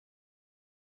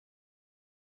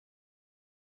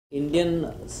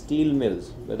Indian steel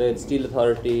mills, whether it's Steel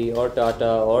Authority or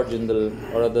Tata or Jindal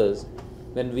or others,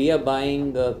 when we are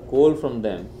buying coal from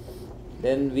them,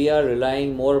 then we are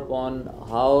relying more upon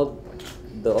how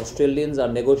the Australians are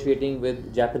negotiating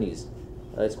with Japanese.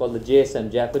 It's called the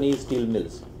JSM, Japanese Steel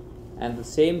Mills, and the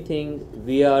same thing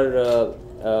we are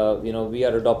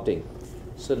adopting.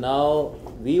 So now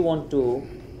we want to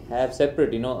have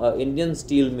separate, Indian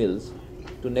steel mills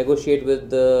to negotiate with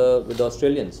the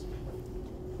Australians.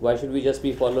 Why should we just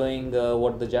be following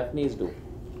what the Japanese do?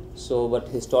 So, but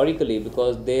historically,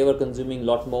 because they were consuming a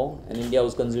lot more and India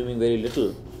was consuming very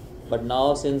little, but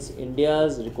now since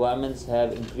India's requirements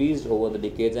have increased over the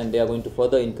decades and they are going to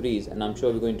further increase, and I'm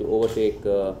sure we're going to overtake,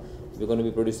 we're going to be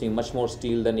producing much more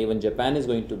steel than even Japan is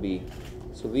going to be.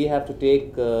 So we have to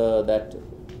take that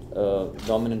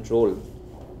dominant role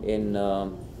in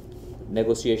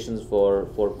negotiations for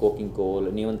coking coal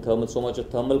and even thermal. So much of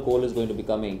thermal coal is going to be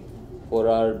coming for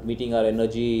our meeting our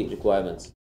energy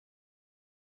requirements.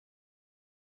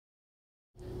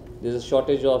 There is a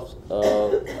shortage of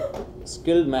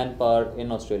skilled manpower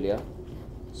in Australia.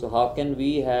 So how can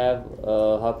we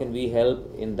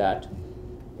help in that,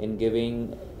 in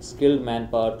giving skilled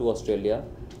manpower to Australia?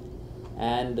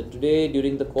 And today,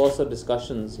 during the course of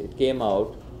discussions, it came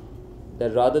out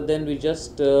that rather than we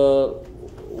just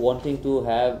wanting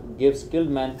to give skilled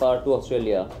manpower to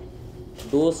Australia,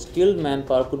 those skilled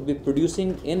manpower could be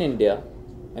producing in India,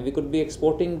 and we could be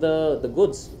exporting the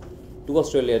goods to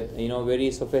Australia.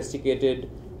 Very sophisticated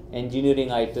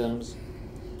engineering items,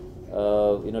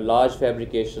 large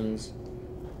fabrications.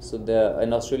 So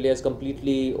and Australia is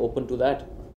completely open to that.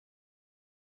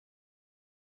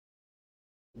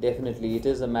 Definitely, it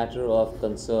is a matter of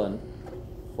concern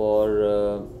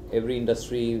for every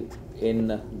industry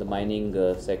in the mining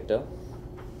sector,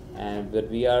 and but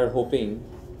we are hoping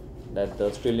that the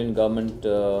Australian government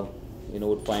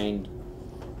would find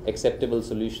acceptable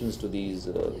solutions to these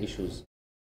issues.